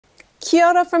Kia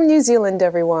ora from New Zealand,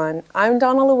 everyone. I'm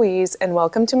Donnalouise, and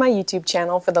welcome to my YouTube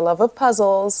channel for the love of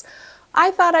puzzles.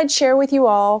 I thought I'd share with you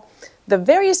all the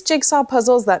various jigsaw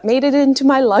puzzles that made it into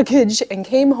my luggage and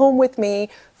came home with me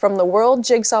from the World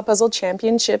Jigsaw Puzzle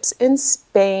Championships in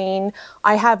Spain.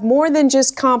 I have more than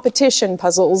just competition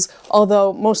puzzles,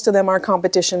 although most of them are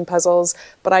competition puzzles,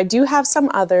 but I do have some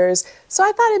others. So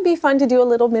I thought it'd be fun to do a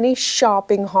little mini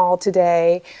shopping haul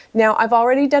today. Now, I've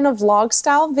already done a vlog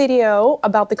style video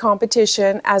about the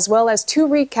competition, as well as 2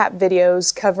 recap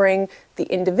videos covering the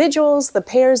individuals, the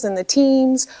pairs, and the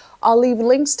teams. I'll leave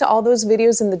links to all those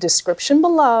videos in the description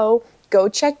below. Go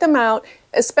check them out,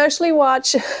 especially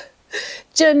watch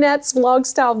Jeanette's vlog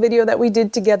style video that we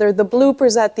did together, the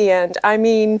bloopers at the end. I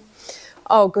mean,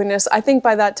 oh goodness, I think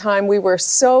by that time we were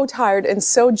so tired and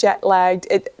so jet lagged,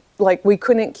 like we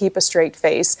couldn't keep a straight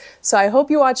face. So I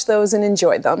hope you watch those and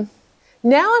enjoy them.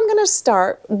 Now I'm going to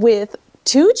start with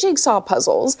 2 jigsaw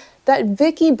puzzles that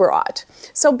Vicky brought.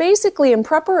 So basically, in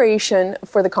preparation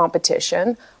for the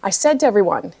competition, I said to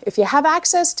everyone, if you have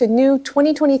access to new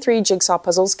 2023 jigsaw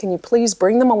puzzles, can you please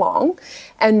bring them along?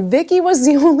 And Vicky was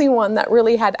the only one that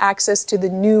really had access to the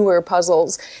newer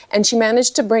puzzles, and she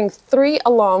managed to bring 3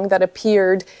 along that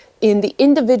appeared in the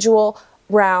individual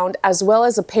round as well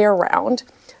as a pair round.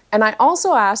 And I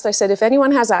also asked, I said, if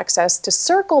anyone has access to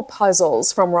circle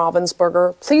puzzles from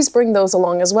Ravensburger, please bring those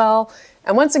along as well.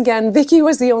 And once again, Vicky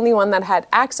was the only one that had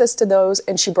access to those,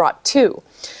 and she brought 2.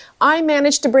 I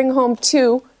managed to bring home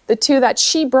 2, the 2 that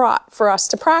she brought for us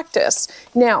to practice.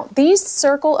 Now, these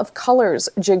circle of colors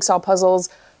jigsaw puzzles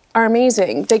are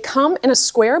amazing. They come in a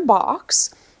square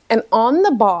box, and on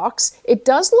the box, it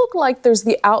does look like there's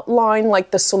the outline,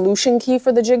 like the solution key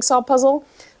for the jigsaw puzzle,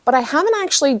 but I haven't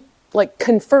actually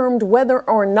confirmed whether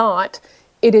or not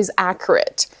it is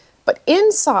accurate. But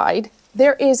inside,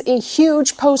 there is a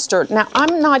huge poster. Now,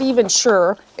 I'm not even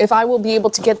sure if I will be able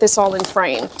to get this all in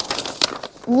frame.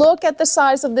 Look at the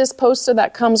size of this poster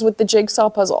that comes with the jigsaw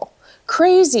puzzle.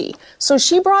 Crazy. So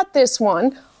she brought this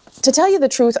one. To tell you the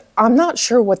truth, I'm not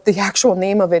sure what the actual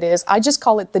name of it is. I just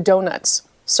call it the Donuts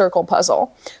Circle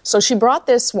Puzzle. So she brought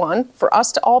this one for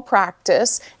us to all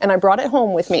practice, and I brought it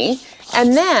home with me.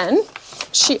 And then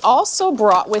she also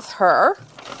brought with her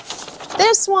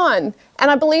this one. And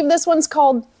I believe this one's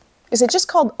called, is it just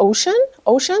called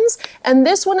Oceans? And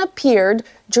this one appeared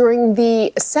during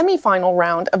the semifinal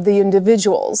round of the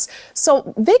individuals.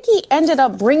 So Vicky ended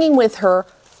up bringing with her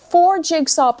 4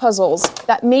 jigsaw puzzles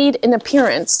that made an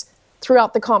appearance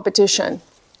throughout the competition.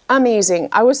 Amazing.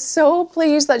 I was so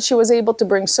pleased that she was able to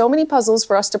bring so many puzzles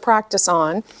for us to practice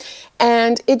on.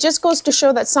 And it just goes to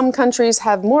show that some countries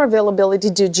have more availability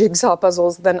to do jigsaw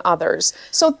puzzles than others.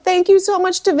 So thank you so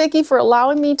much to Vicky for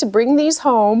allowing me to bring these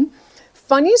home.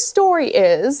 Funny story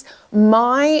is,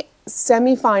 my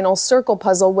semifinal circle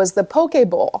puzzle was the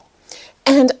Pokeball,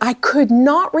 and I could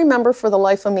not remember for the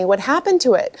life of me what happened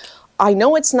to it. I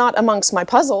know it's not amongst my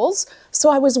puzzles, so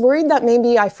I was worried that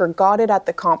maybe I forgot it at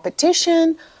the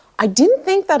competition. I didn't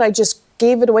think that I just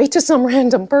gave it away to some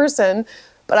random person,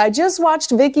 but I just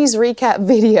watched Vicky's recap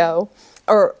video,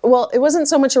 or, well, it wasn't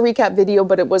so much a recap video,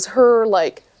 but it was her,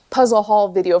 puzzle haul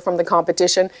video from the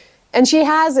competition. And she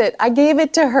has it. I gave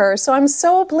it to her, so I'm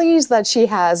so pleased that she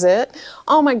has it.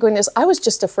 Oh my goodness, I was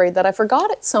just afraid that I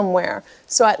forgot it somewhere.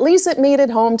 So at least it made it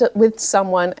home with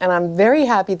someone, and I'm very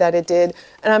happy that it did.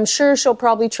 And I'm sure she'll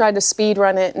probably try to speed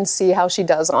run it and see how she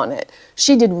does on it.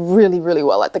 She did really, really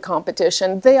well at the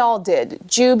competition. They all did.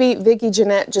 Juby, Vicky,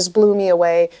 Jeanette just blew me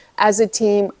away. As a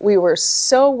team, we were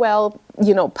so well,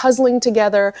 puzzling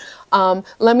together.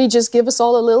 Let me just give us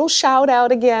all a little shout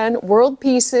out again. World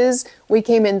Pieces, we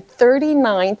came in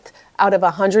 39th out of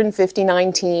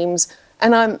 159 teams,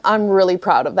 and I'm really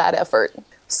proud of that effort.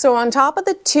 So on top of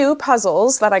the 2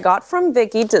 puzzles that I got from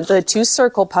Vicky, the 2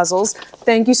 circle puzzles,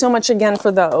 thank you so much again for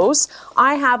those,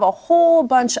 I have a whole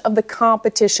bunch of the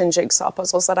competition jigsaw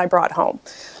puzzles that I brought home.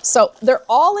 So they're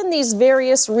all in these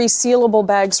various resealable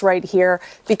bags right here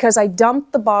because I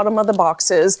dumped the bottom of the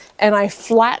boxes and I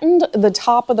flattened the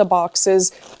top of the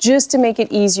boxes just to make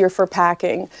it easier for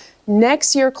packing.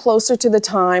 Next year, closer to the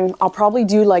time, I'll probably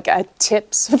do a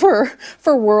tips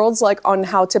for Worlds, on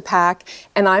how to pack.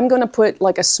 And I'm going to put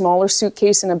a smaller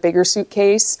suitcase in a bigger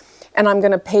suitcase. And I'm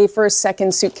going to pay for a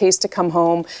second suitcase to come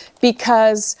home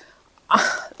because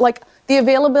the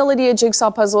availability of jigsaw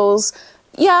puzzles,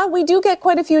 yeah, we do get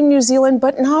quite a few in New Zealand,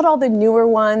 but not all the newer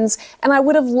ones. And I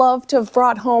would have loved to have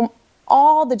brought home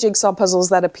all the jigsaw puzzles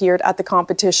that appeared at the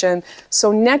competition.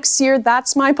 So next year,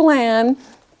 that's my plan.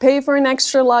 pay for an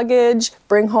extra luggage,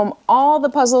 bring home all the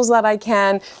puzzles that I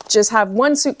can, just have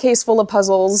one suitcase full of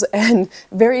puzzles and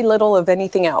very little of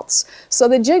anything else. So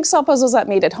the jigsaw puzzles that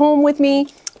made it home with me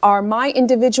are my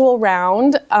individual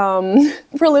round,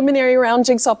 preliminary round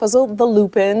jigsaw puzzle, the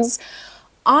Lupins.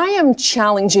 I am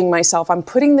challenging myself. I'm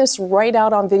putting this right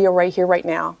out on video right here, right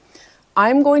now.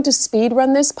 I'm going to speed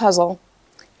run this puzzle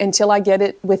until I get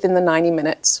it within the 90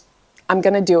 minutes. I'm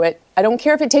going to do it. I don't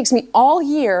care if it takes me all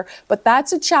year, but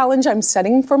that's a challenge I'm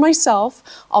setting for myself.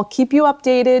 I'll keep you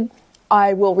updated.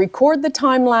 I will record the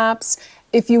time lapse.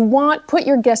 If you want, put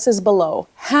your guesses below.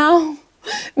 How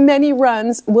many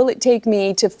runs will it take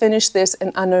me to finish this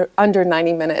in under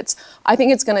 90 minutes? I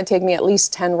think it's going to take me at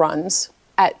least 10 runs.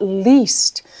 At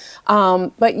least.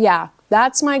 But yeah,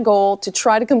 that's my goal, to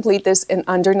try to complete this in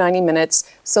under 90 minutes.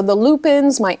 So the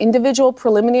Lupins, my individual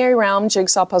preliminary round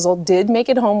jigsaw puzzle, did make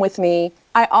it home with me.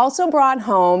 I also brought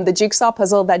home the jigsaw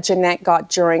puzzle that Jeanette got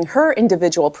during her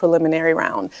individual preliminary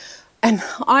round. And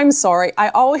I'm sorry,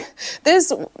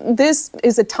 this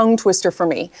is a tongue twister for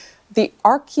me. The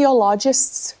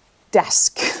archaeologist's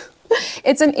desk.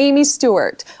 It's an Amy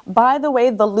Stewart. By the way,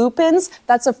 the Lupins,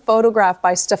 that's a photograph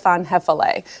by Stefan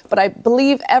Hefele. But I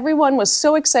believe everyone was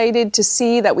so excited to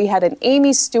see that we had an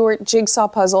Amy Stewart jigsaw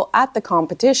puzzle at the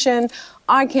competition.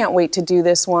 I can't wait to do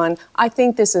this one. I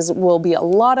think this will be a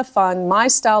lot of fun, my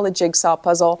style of jigsaw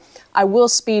puzzle. I will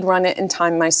speed run it and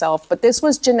time myself, but this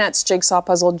was Jeanette's jigsaw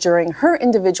puzzle during her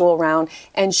individual round,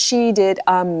 and she did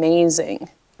amazing.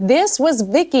 This was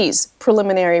Vicky's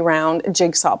preliminary round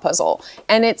jigsaw puzzle,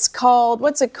 and it's called,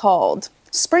 what's it called?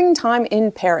 Springtime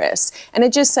in Paris, and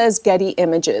it just says Getty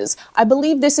Images. I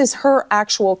believe this is her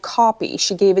actual copy.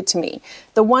 She gave it to me.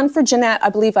 The one for Jeanette, I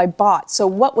believe I bought. So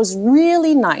what was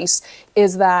really nice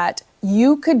is that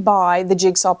you could buy the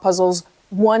jigsaw puzzles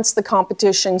once the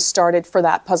competition started for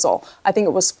that puzzle. I think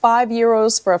it was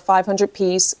 €5 for a 500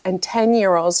 piece and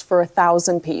 €10 for a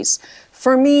 1,000 piece.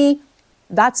 For me,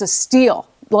 that's a steal.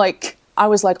 Like, I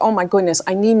was like, oh my goodness,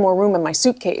 I need more room in my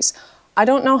suitcase. I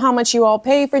don't know how much you all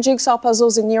pay for jigsaw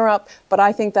puzzles in Europe, but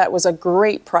I think that was a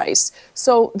great price.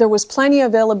 So there was plenty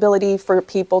of availability for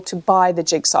people to buy the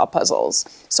jigsaw puzzles.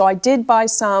 So I did buy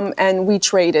some and we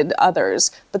traded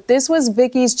others. But this was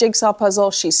Vicky's jigsaw puzzle.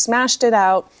 She smashed it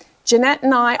out. Jeanette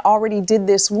and I already did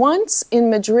this once in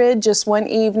Madrid, just one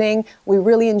evening. We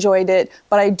really enjoyed it,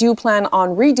 but I do plan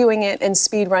on redoing it and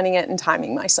speed running it and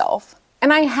timing myself.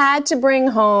 And I had to bring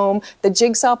home the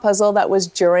jigsaw puzzle that was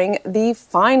during the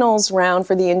finals round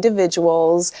for the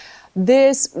individuals.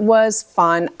 This was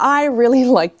fun. I really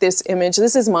like this image.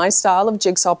 This is my style of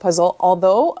jigsaw puzzle.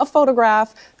 Although a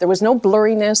photograph, there was no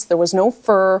blurriness, there was no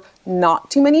fur, not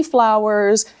too many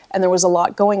flowers, and there was a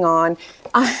lot going on.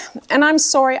 And I'm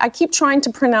sorry, I keep trying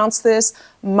to pronounce this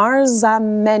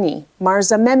Marzamemi,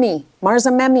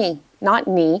 not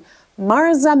ni,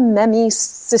 Marzamemi,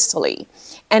 Sicily.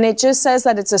 And it just says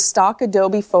that it's a stock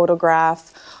Adobe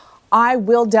photograph. I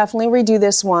will definitely redo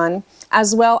this one.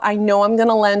 As well, I know I'm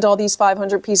gonna lend all these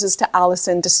 500 pieces to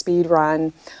Allison to speed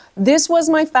run. This was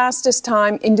my fastest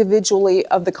time individually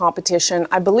of the competition.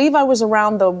 I believe I was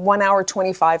around the 1 hour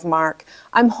 25 mark.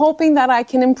 I'm hoping that I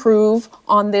can improve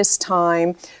on this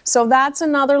time. So that's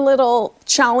another little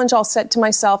challenge I'll set to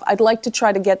myself. I'd like to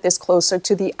try to get this closer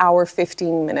to the hour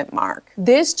 15-minute mark.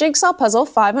 This jigsaw puzzle,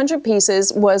 500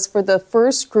 pieces, was for the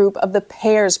first group of the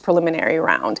pairs preliminary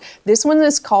round. This one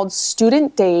is called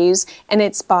Student Days, and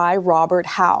it's by Robert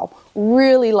Howe.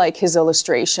 Really like his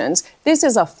illustrations. This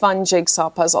is a fun jigsaw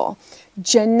puzzle.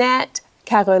 Jeanette,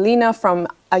 Carolina from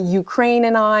Ukraine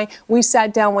and we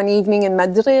sat down one evening in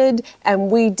Madrid and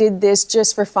we did this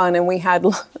just for fun, and we had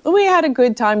a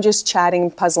good time just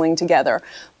chatting, puzzling together.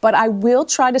 But I will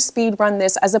try to speed run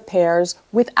this as a pairs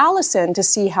with Allison to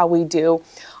see how we do.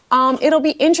 It'll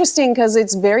be interesting because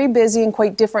it's very busy and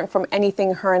quite different from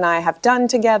anything her and I have done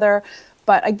together.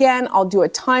 But again, I'll do a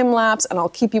time lapse and I'll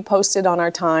keep you posted on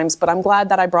our times, but I'm glad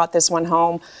that I brought this one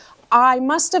home. I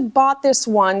must have bought this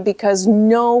one because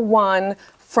no one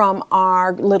from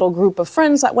our little group of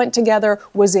friends that went together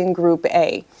was in group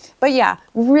A. But yeah,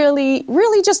 really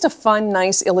just a fun,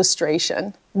 nice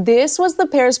illustration. This was the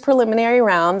pairs preliminary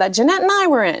round that Jeanette and I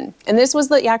were in, and this was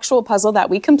the actual puzzle that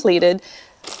we completed.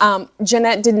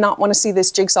 Jeanette did not want to see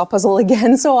this jigsaw puzzle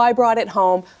again, so I brought it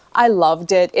home. I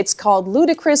loved it. It's called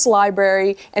Ludicrous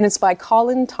Library, and it's by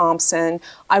Colin Thompson.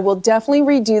 I will definitely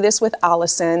redo this with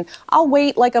Allison. I'll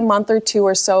wait like a month or two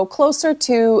or so, closer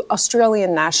to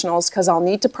Australian Nationals, because I'll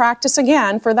need to practice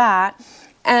again for that.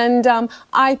 And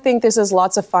I think this is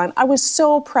lots of fun. I was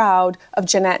so proud of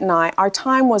Jeanette and I. Our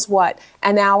time was what?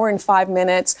 1 hour and 5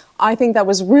 minutes. I think that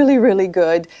was really, really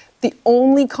good. The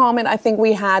only comment I think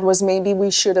we had was maybe we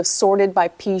should have sorted by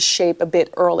piece shape a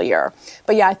bit earlier.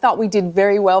 But yeah, I thought we did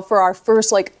very well for our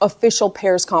first like official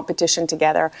pairs competition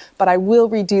together. But I will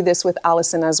redo this with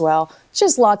Allison as well.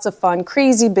 Just lots of fun,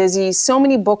 crazy busy, so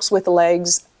many books with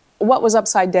legs. What was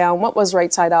upside down, what was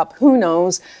right side up, who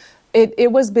knows?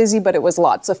 It was busy, but it was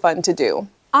lots of fun to do.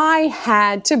 I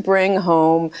had to bring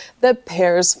home the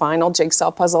Pairs Final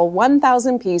Jigsaw Puzzle,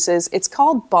 1,000 pieces. It's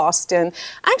called Boston.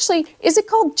 Actually, is it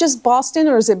called just Boston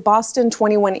or is it Boston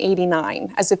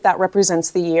 2189, as if that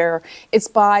represents the year? It's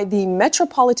by the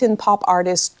Metropolitan pop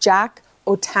artist Jack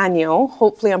Otanio.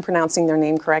 Hopefully I'm pronouncing their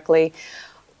name correctly.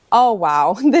 Oh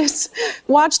wow,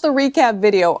 watch the recap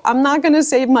video. I'm not gonna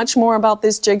say much more about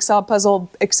this jigsaw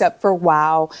puzzle except for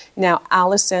wow. Now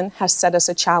Allison has set us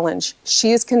a challenge.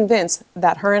 She is convinced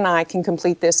that her and I can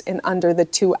complete this in under the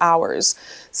 2 hours.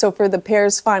 So for the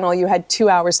Pairs Final, you had 2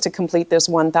 hours to complete this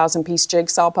 1,000 piece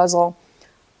jigsaw puzzle.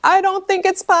 I don't think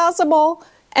it's possible.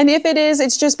 And if it is,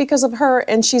 it's just because of her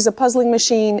and she's a puzzling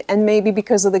machine and maybe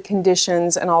because of the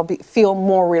conditions and I'll feel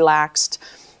more relaxed.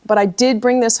 But I did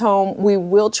bring this home. We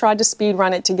will try to speed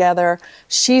run it together.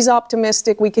 She's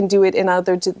optimistic we can do it in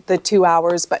under the 2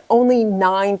 hours, but only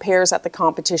 9 pairs at the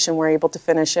competition were able to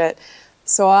finish it.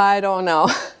 So I don't know.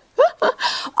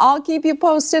 I'll keep you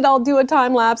posted. I'll do a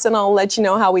time lapse and I'll let you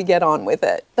know how we get on with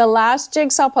it. The last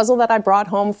jigsaw puzzle that I brought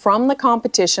home from the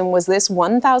competition was this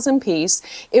 1,000 piece.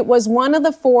 It was one of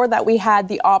the 4 that we had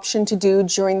the option to do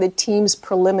during the team's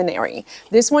preliminary.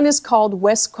 This one is called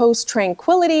West Coast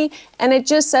Tranquility and it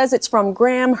just says it's from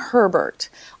Graham Herbert,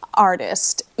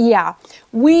 artist. Yeah,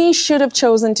 we should have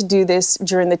chosen to do this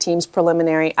during the team's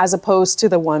preliminary as opposed to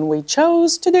the one we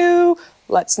chose to do.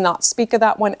 Let's not speak of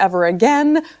that one ever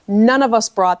again. None of us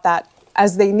brought that,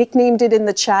 as they nicknamed it in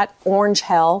the chat, Orange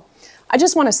Hell. I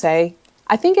just want to say,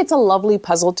 I think it's a lovely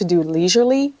puzzle to do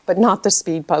leisurely, but not the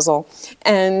speed puzzle.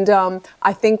 And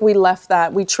I think we left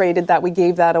that, we traded that, we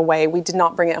gave that away. We did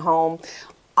not bring it home.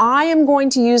 I am going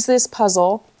to use this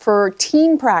puzzle for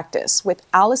team practice with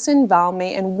Allison,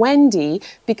 Valmay, and Wendy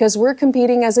because we're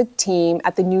competing as a team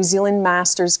at the New Zealand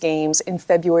Masters Games in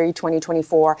February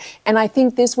 2024. And I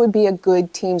think this would be a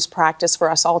good team's practice for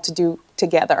us all to do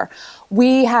together.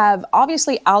 We have,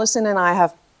 obviously, Allison and I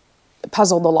have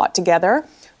puzzled a lot together.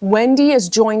 Wendy has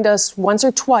joined us once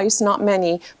or twice, not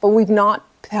many, but we've not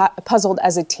puzzled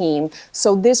as a team.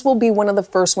 So this will be one of the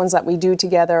first ones that we do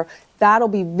together. That'll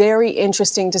be very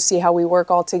interesting to see how we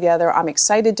work all together. I'm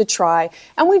excited to try,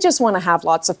 and we just want to have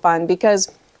lots of fun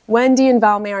because Wendy and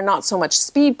Valmay are not so much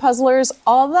speed puzzlers,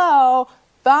 although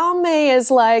Valmay is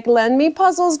like, lend me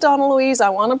puzzles, Donnalouise, I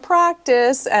want to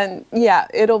practice. And yeah,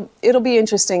 it'll be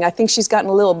interesting. I think she's gotten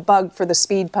a little bug for the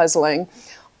speed puzzling.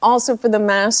 Also for the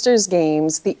Masters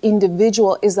Games, the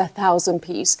individual is 1,000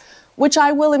 piece, which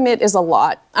I will admit is a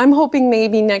lot. I'm hoping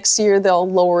maybe next year they'll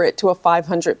lower it to a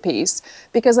 500 piece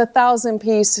because 1,000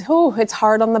 piece, it's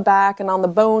hard on the back and on the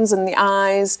bones and the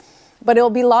eyes. But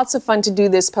it'll be lots of fun to do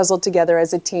this puzzle together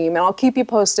as a team, and I'll keep you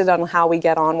posted on how we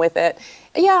get on with it.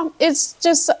 Yeah, it's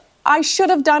just, I should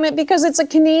have done it because it's a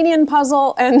Canadian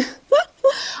puzzle, and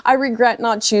I regret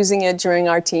not choosing it during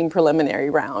our team preliminary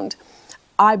round.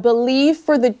 I believe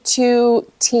for the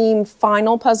 2 team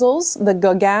final puzzles, the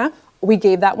Gauguin, we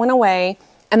gave that one away.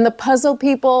 And the Puzzle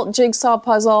People Jigsaw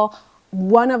Puzzle,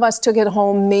 one of us took it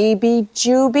home, maybe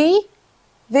Juby?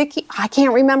 Vicky? I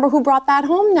can't remember who brought that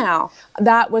home now.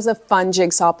 That was a fun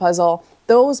jigsaw puzzle.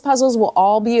 Those puzzles will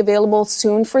all be available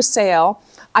soon for sale.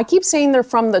 I keep saying they're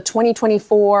from the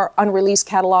 2024 unreleased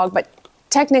catalog, but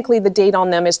technically the date on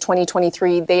them is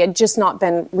 2023. They had just not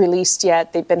been released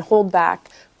yet. They've been held back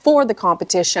for the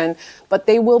competition, but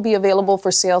they will be available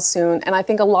for sale soon, and I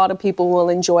think a lot of people will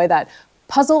enjoy that.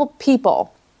 Puzzle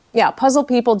People. Yeah, Puzzle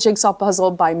People Jigsaw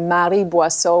Puzzle by Marie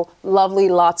Boisseau. Lovely,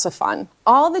 lots of fun.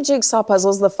 All the jigsaw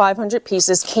puzzles, the 500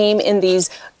 pieces, came in these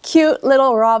cute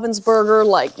little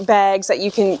Ravensburger-like bags that you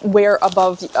can wear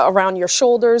around your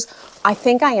shoulders. I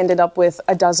think I ended up with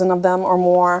a dozen of them or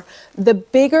more. The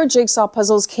bigger jigsaw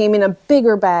puzzles came in a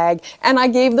bigger bag, and I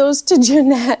gave those to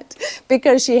Jeanette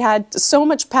because she had so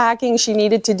much packing she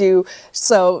needed to do,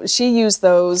 so she used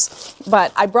those.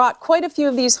 But I brought quite a few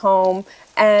of these home,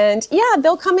 and yeah,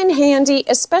 they'll come in handy,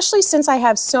 especially since I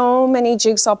have so many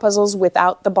jigsaw puzzles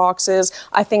without the boxes.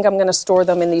 I think I'm going to store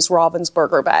them in these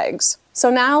Ravensburger bags. So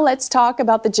now let's talk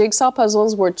about the jigsaw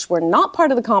puzzles which were not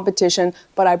part of the competition,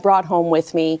 but I brought home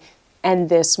with me. And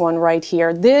this one right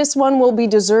here. This one will be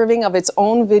deserving of its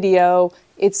own video.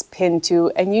 It's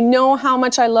Pintu, and you know how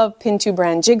much I love Pintu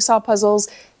brand jigsaw puzzles.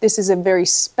 This is a very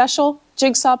special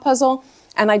jigsaw puzzle,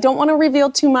 and I don't want to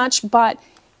reveal too much, but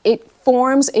it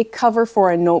forms a cover for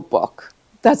a notebook.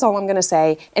 That's all I'm going to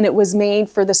say. And it was made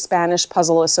for the Spanish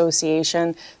Puzzle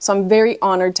Association. So I'm very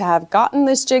honored to have gotten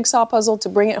this jigsaw puzzle to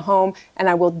bring it home, and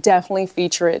I will definitely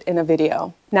feature it in a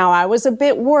video. Now, I was a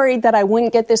bit worried that I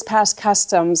wouldn't get this past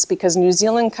customs because New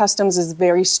Zealand customs is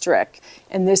very strict.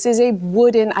 And this is a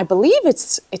wooden, I believe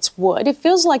it's wood. It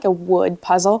feels like a wood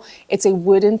puzzle. It's a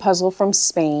wooden puzzle from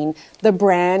Spain. The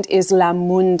brand is La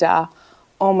Munda.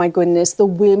 Oh my goodness, the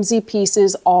whimsy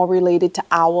pieces all related to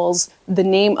owls. The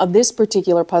name of this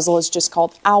particular puzzle is just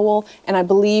called Owl, and I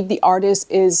believe the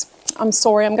artist is, I'm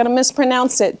sorry, I'm gonna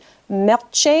mispronounce it,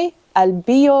 Merche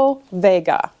Albio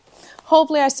Vega.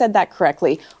 Hopefully I said that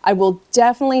correctly. I will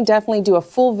definitely do a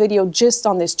full video just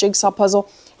on this jigsaw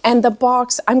puzzle. And the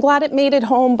box, I'm glad it made it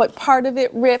home, but part of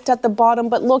it ripped at the bottom.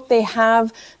 But look, they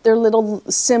have their little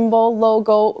symbol,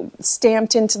 logo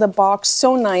stamped into the box.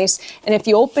 So nice. And if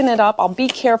you open it up, I'll be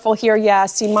careful here. Yeah,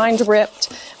 see, mine's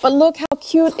ripped. But look how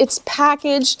cute it's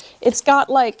packaged. It's got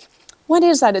like, what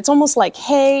is that? It's almost like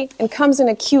hay and comes in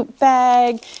a cute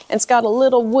bag. And it's got a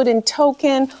little wooden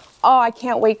token. Oh, I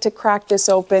can't wait to crack this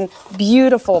open.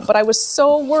 Beautiful. But I was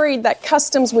so worried that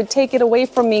customs would take it away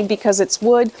from me because it's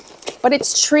wood, but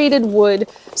it's treated wood.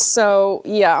 So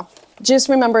yeah, just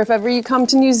remember, if ever you come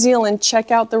to New Zealand,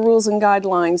 check out the rules and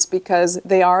guidelines because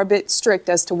they are a bit strict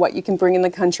as to what you can bring in the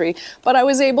country. But I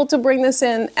was able to bring this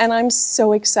in and I'm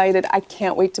so excited. I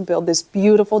can't wait to build this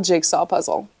beautiful jigsaw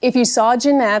puzzle. If you saw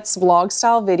Jeanette's vlog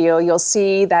style video, you'll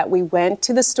see that we went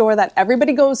to the store that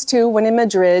everybody goes to when in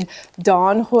Madrid,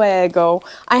 Don Juego.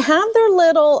 I have their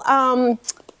little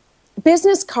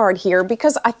business card here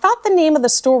because I thought the name of the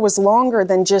store was longer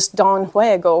than just Don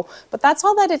Juego, but that's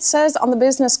all that it says on the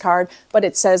business card. But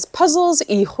it says Puzzles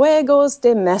y Juegos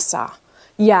de Mesa.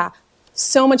 Yeah,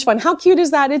 so much fun. How cute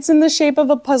is that? It's in the shape of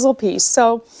a puzzle piece.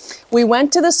 So we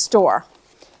went to the store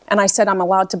and I said I'm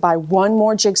allowed to buy one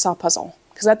more jigsaw puzzle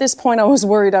because at this point I was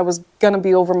worried I was gonna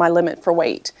be over my limit for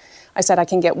weight. I said I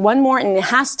can get one more and it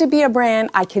has to be a brand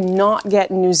I cannot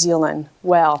get in New Zealand.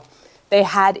 Well, they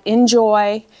had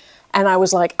Enjoy. And I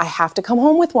was like, I have to come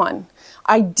home with one.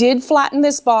 I did flatten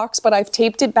this box, but I've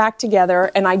taped it back together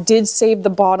and I did save the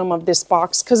bottom of this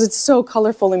box because it's so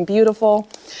colorful and beautiful.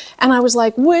 And I was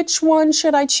like, which one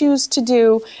should I choose to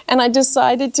do? And I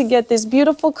decided to get this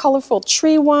beautiful, colorful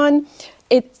tree one.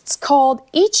 It's called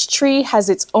Each Tree Has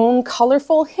Its Own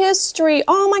Colorful History.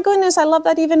 Oh my goodness, I love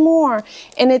that even more.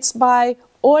 And it's by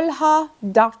Olha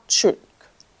Darchuk.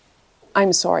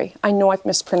 I'm sorry, I know I've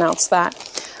mispronounced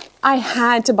that. I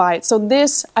had to buy it. So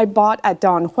this I bought at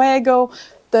Don Juego.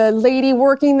 The lady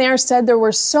working there said there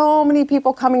were so many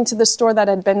people coming to the store that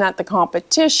had been at the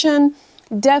competition.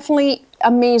 Definitely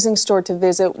amazing store to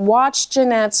visit. Watch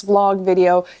Jeanette's vlog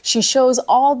video. She shows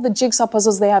all the jigsaw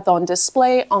puzzles they have on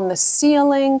display on the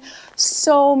ceiling.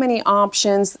 So many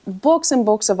options, books and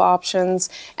books of options.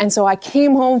 And so I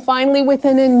came home finally with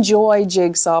an Enjoy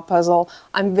jigsaw puzzle.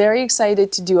 I'm very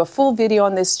excited to do a full video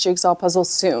on this jigsaw puzzle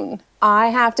soon. I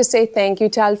have to say thank you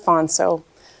to Alfonso.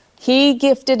 He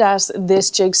gifted us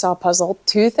this jigsaw puzzle,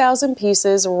 2,000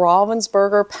 pieces,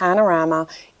 Ravensburger Panorama.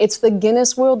 It's the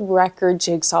Guinness World Record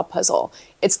jigsaw puzzle.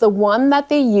 It's the one that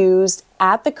they used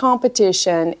at the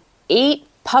competition. 8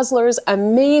 puzzlers,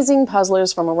 amazing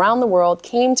puzzlers from around the world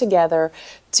came together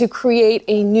to create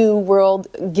a new World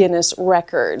Guinness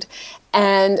record.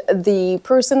 And the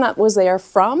person that was there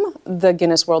from the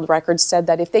Guinness World Record said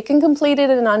that if they can complete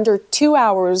it in under 2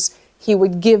 hours, he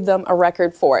would give them a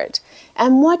record for it.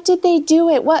 And what did they do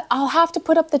it? What? I'll have to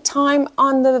put up the time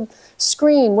on the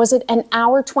screen. Was it an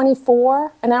hour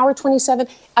 24? An hour 27?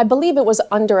 I believe it was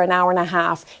under an hour and a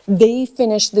half. They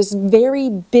finished this very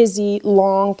busy,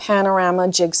 long panorama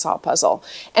jigsaw puzzle.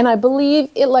 And I believe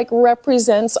it like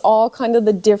represents all kind of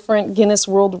the different Guinness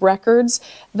World Records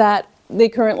that they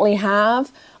currently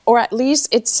have. Or at least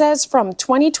it says from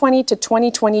 2020 to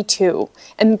 2022.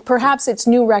 And perhaps it's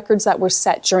new records that were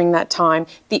set during that time.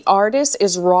 The artist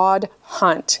is Rod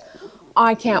Hunt.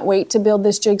 I can't wait to build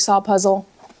this jigsaw puzzle.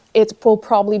 It will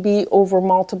probably be over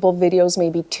multiple videos,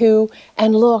 maybe 2.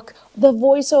 And look, the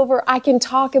voiceover, I can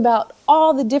talk about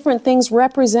all the different things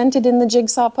represented in the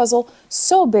jigsaw puzzle.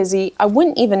 So busy, I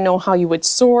wouldn't even know how you would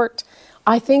sort.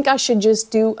 I think I should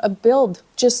just do a build.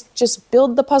 Just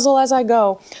build the puzzle as I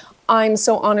go. I'm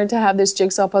so honored to have this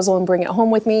jigsaw puzzle and bring it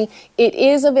home with me. It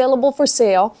is available for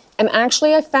sale, and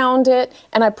actually I found it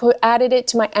and I added it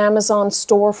to my Amazon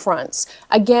storefronts.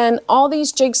 Again, all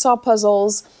these jigsaw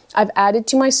puzzles I've added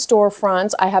to my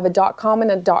storefronts. I have a .com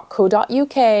and a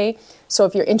 .co.uk, so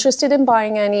if you're interested in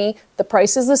buying any, the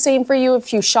price is the same for you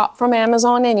if you shop from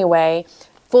Amazon anyway.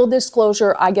 Full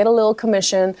disclosure, I get a little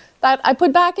commission that I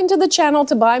put back into the channel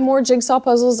to buy more jigsaw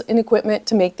puzzles and equipment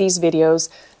to make these videos.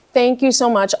 Thank you so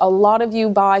much. A lot of you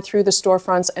buy through the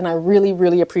storefronts and I really,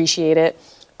 really appreciate it.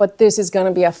 But this is going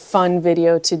to be a fun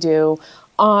video to do.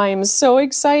 I'm so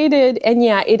excited. And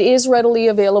yeah, it is readily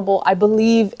available, I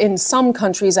believe, in some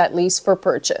countries at least for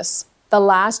purchase. The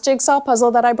last jigsaw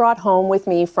puzzle that I brought home with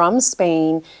me from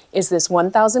Spain is this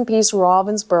 1,000-piece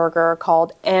Ravensburger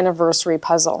called Anniversary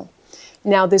Puzzle.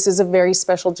 Now, this is a very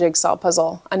special jigsaw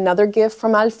puzzle. Another gift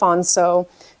from Alfonso.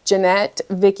 Jeanette,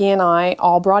 Vicky, and I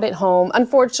all brought it home.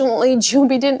 Unfortunately,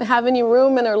 Juby didn't have any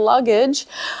room in her luggage.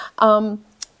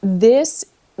 This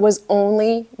was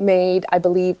only made, I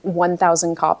believe,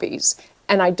 1,000 copies,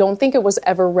 and I don't think it was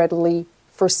ever readily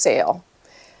for sale.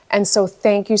 And so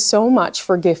thank you so much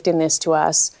for gifting this to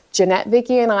us. Jeanette,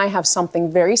 Vicky, and I have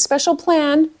something very special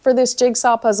planned for this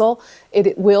jigsaw puzzle.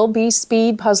 It will be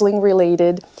speed puzzling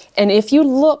related, and if you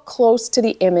look close to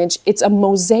the image, it's a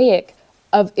mosaic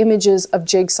of images of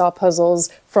jigsaw puzzles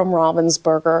from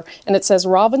Ravensburger, and it says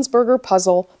Ravensburger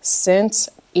puzzle since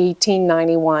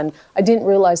 1891. I didn't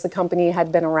realize the company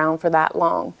had been around for that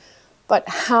long. But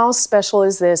how special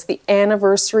is this? The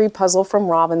anniversary puzzle from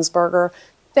Ravensburger.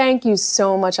 Thank you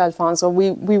so much, Alfonso.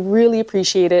 We really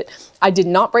appreciate it. I did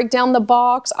not break down the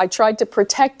box. I tried to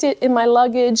protect it in my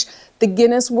luggage. The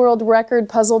Guinness World Record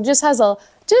puzzle just has a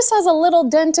little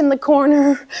dent in the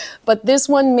corner, but this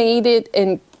one made it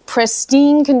in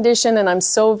pristine condition, and I'm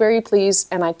so very pleased,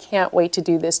 and I can't wait to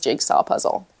do this jigsaw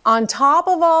puzzle. On top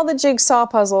of all the jigsaw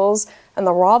puzzles and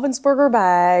the Ravensburger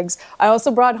bags, I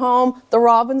also brought home the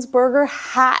Ravensburger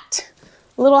hat.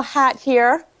 Little hat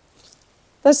here.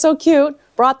 That's so cute.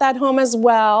 Brought that home as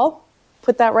well.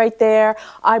 Put that right there.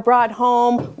 I brought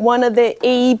home one of the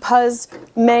AE-Puzz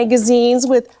magazines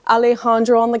with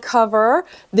Alejandro on the cover.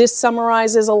 This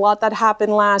summarizes a lot that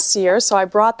happened last year, so I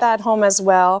brought that home as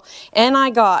well. And I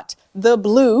got the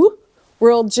blue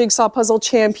World Jigsaw Puzzle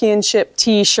Championship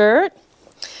t-shirt.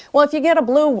 Well, if you get a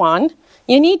blue one,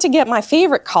 you need to get my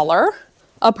favorite color,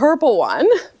 a purple one.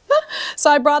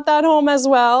 So I brought that home as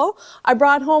well. I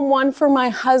brought home one for my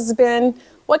husband.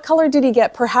 What color did he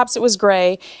get? Perhaps it was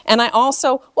gray. And I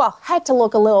also, well, had to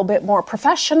look a little bit more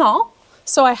professional.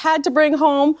 So I had to bring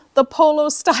home the polo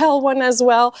style one as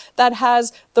well that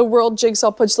has the World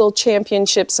Jigsaw Puzzle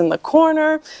Championships in the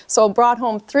corner. So I brought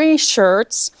home 3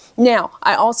 shirts. Now,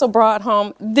 I also brought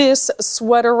home this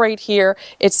sweater right here.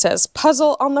 It says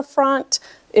puzzle on the front.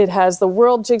 It has the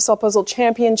World Jigsaw Puzzle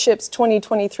Championships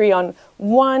 2023 on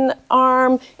one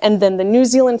arm, and then the New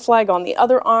Zealand flag on the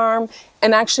other arm.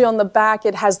 And actually on the back,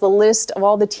 it has the list of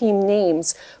all the team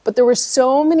names. But there were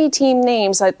so many team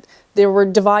names that they were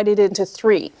divided into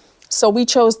 3. So we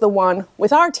chose the one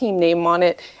with our team name on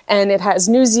it, and it has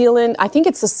New Zealand. I think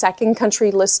it's the second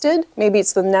country listed. Maybe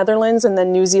it's the Netherlands and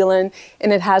then New Zealand,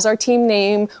 and it has our team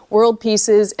name, world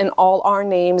pieces, and all our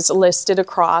names listed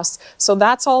across. So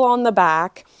that's all on the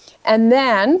back. And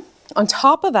then on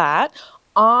top of that,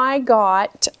 I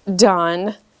got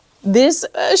done this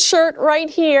shirt right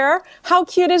here. How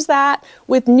cute is that?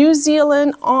 With New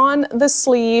Zealand on the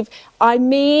sleeve. I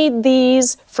made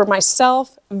these for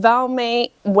myself,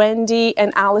 Valmay, Wendy,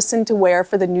 and Allison to wear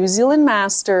for the New Zealand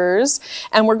Masters.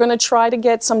 And we're going to try to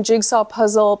get some jigsaw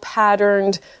puzzle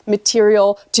patterned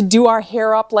material to do our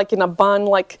hair up like in a bun,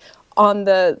 like on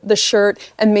the shirt,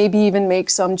 and maybe even make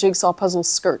some jigsaw puzzle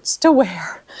skirts to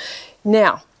wear.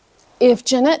 Now, if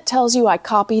Jeanette tells you I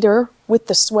copied her with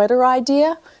the sweater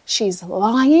idea, she's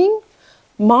lying.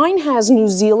 Mine has New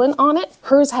Zealand on it.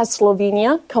 Hers has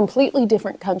Slovenia, completely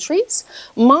different countries.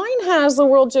 Mine has the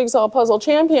World Jigsaw Puzzle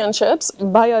Championships,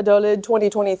 Valladolid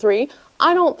 2023.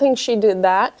 I don't think she did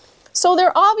that. So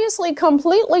they're obviously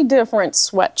completely different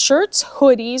sweatshirts,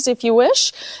 hoodies if you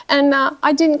wish, and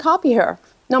I didn't copy her,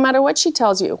 no matter what she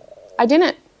tells you. I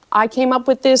didn't. I came up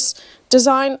with this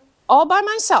design all by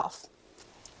myself.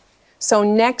 So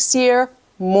next year,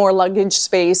 more luggage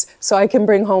space so I can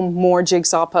bring home more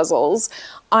jigsaw puzzles.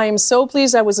 I am so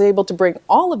pleased I was able to bring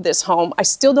all of this home. I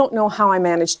still don't know how I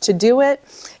managed to do it.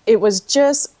 It was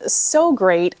just so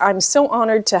great. I'm so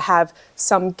honored to have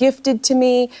some gifted to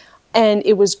me, and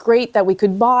it was great that we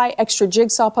could buy extra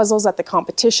jigsaw puzzles at the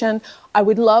competition. I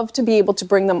would love to be able to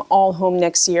bring them all home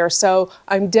next year, so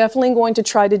I'm definitely going to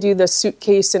try to do the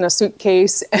suitcase in a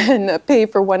suitcase and pay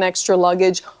for one extra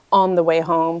luggage on the way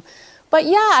home. But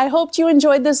yeah, I hoped you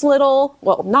enjoyed this little,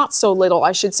 well, not so little,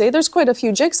 I should say. There's quite a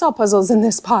few jigsaw puzzles in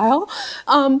this pile.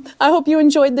 I hope you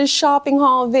enjoyed this shopping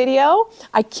haul video.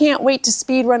 I can't wait to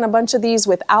speed run a bunch of these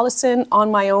with Allison on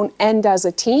my own and as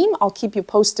a team. I'll keep you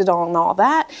posted on all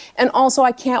that. And also,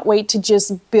 I can't wait to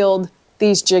just build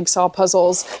these jigsaw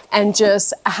puzzles and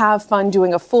just have fun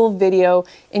doing a full video,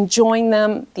 enjoying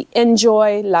them. The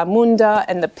Enjoy, La Munda,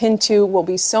 and the Pintu will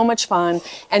be so much fun.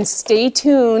 And stay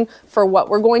tuned for what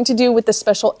we're going to do with the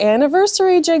special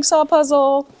anniversary jigsaw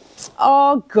puzzle.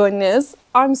 Oh goodness,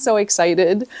 I'm so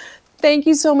excited. Thank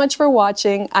you so much for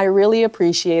watching. I really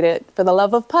appreciate it. For the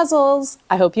love of puzzles,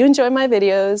 I hope you enjoy my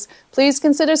videos. Please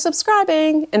consider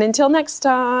subscribing, and until next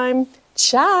time,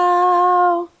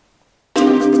 ciao!